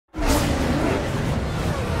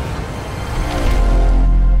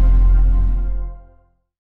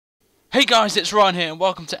Hey guys, it's Ryan here, and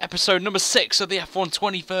welcome to episode number 6 of the F1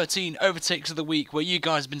 2013 Overtakes of the Week, where you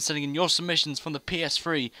guys have been sending in your submissions from the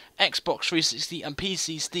PS3, Xbox 360 and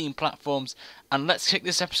PC Steam platforms. And let's kick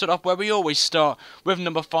this episode off where we always start, with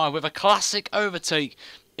number 5, with a classic overtake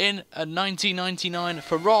in a 1999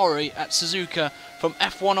 Ferrari at Suzuka from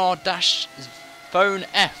F1R-Phone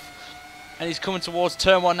F. And he's coming towards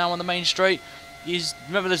turn 1 now on the main straight.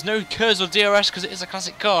 Remember, there's no curves or DRS because it is a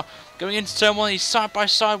classic car. Going into turn 1, he's side by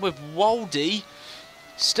side with Waldy.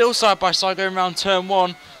 Still side by side going around turn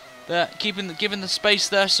 1. They're giving the space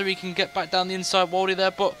there so he can get back down the inside. Waldy there,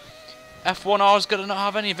 but F1R is going to not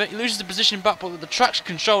have any of it. He loses the position back, but with the traction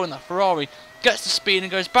control in that Ferrari, gets the speed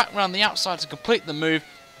and goes back around the outside to complete the move.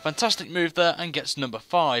 Fantastic move there, and gets number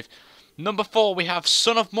 5. Number 4, we have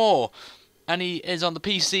Son of Moore, and he is on the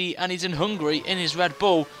PC and he's in Hungary in his Red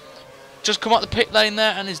Bull. Just come out the pit lane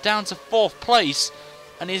there and is down to 4th place,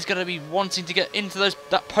 and he's going to be wanting to get into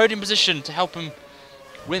that podium position to help him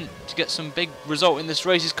win, to get some big result in this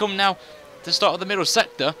race. He's come now to the start of the middle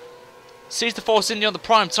sector, sees the Force India on the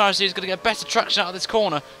prime tyre, so he's going to get better traction out of this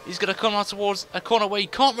corner. He's going to come out towards a corner where he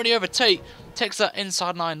can't really overtake, takes that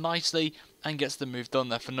inside line nicely and gets the move done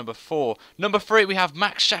there for number 4. Number 3, we have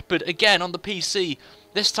Max Shepard again on the PC.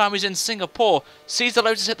 This time he's in Singapore. Sees the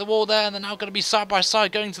Lotus hit the wall there, and they're now going to be side by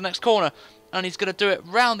side going to the next corner. And he's going to do it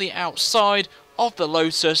round the outside of the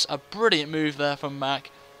Lotus. A brilliant move there from Mac,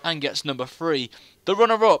 and gets number 3. The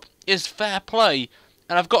runner-up is Fair Play.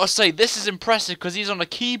 And I've got to say, this is impressive because he's on a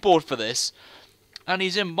keyboard for this. And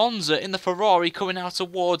he's in Monza in the Ferrari coming out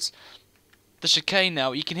towards the chicane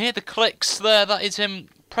now. You can hear the clicks there. That is him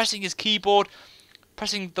pressing his keyboard,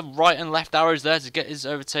 pressing the right and left arrows there to get his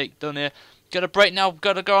overtake done here. Got to brake now,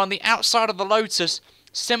 got to go on the outside of the Lotus,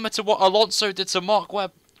 similar to what Alonso did to Mark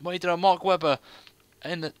Webber, what he did on Mark Webber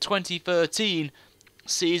in the 2013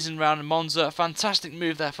 season round in Monza. A fantastic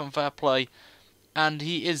move there from Fair Play, and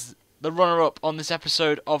he is the runner-up on this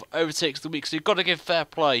episode of Overtakes of the Week. So you've got to give Fair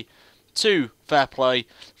Play to Fair Play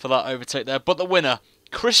for that overtake there. But the winner,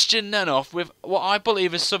 Christian Nenhoff, with what I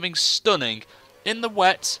believe is something stunning. In the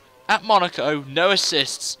wet, at Monaco, no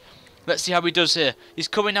assists. Let's see how he does here. He's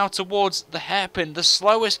coming now towards the hairpin, the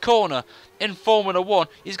slowest corner in Formula 1.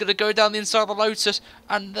 He's going to go down the inside of the Lotus,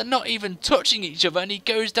 and they're not even touching each other. And he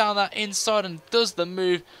goes down that inside and does the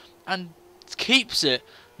move and keeps it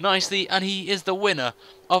nicely. And he is the winner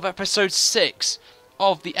of episode 6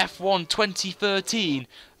 of the F1 2013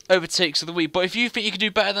 Overtakes of the Week. But if you think you can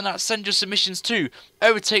do better than that, send your submissions to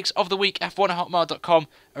overtakesoftheweekf1@hotmail.com.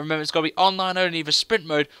 And remember, it's got to be online only, either sprint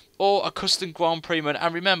mode or a custom Grand Prix mode.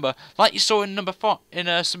 And remember, like you saw in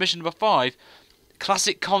submission number 5,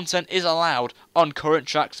 classic content is allowed on current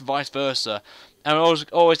tracks, vice versa. And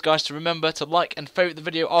always guys, to remember to like and favourite the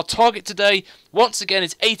video. Our target today, once again,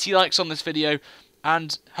 is 80 likes on this video.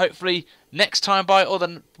 And hopefully, next time by or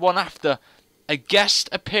the one after, a guest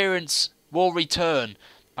appearance will return.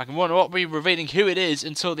 I won't be revealing who it is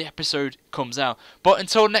until the episode comes out. But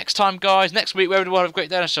until next time, guys, next week, everyone have a great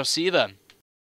day, and I shall see you then.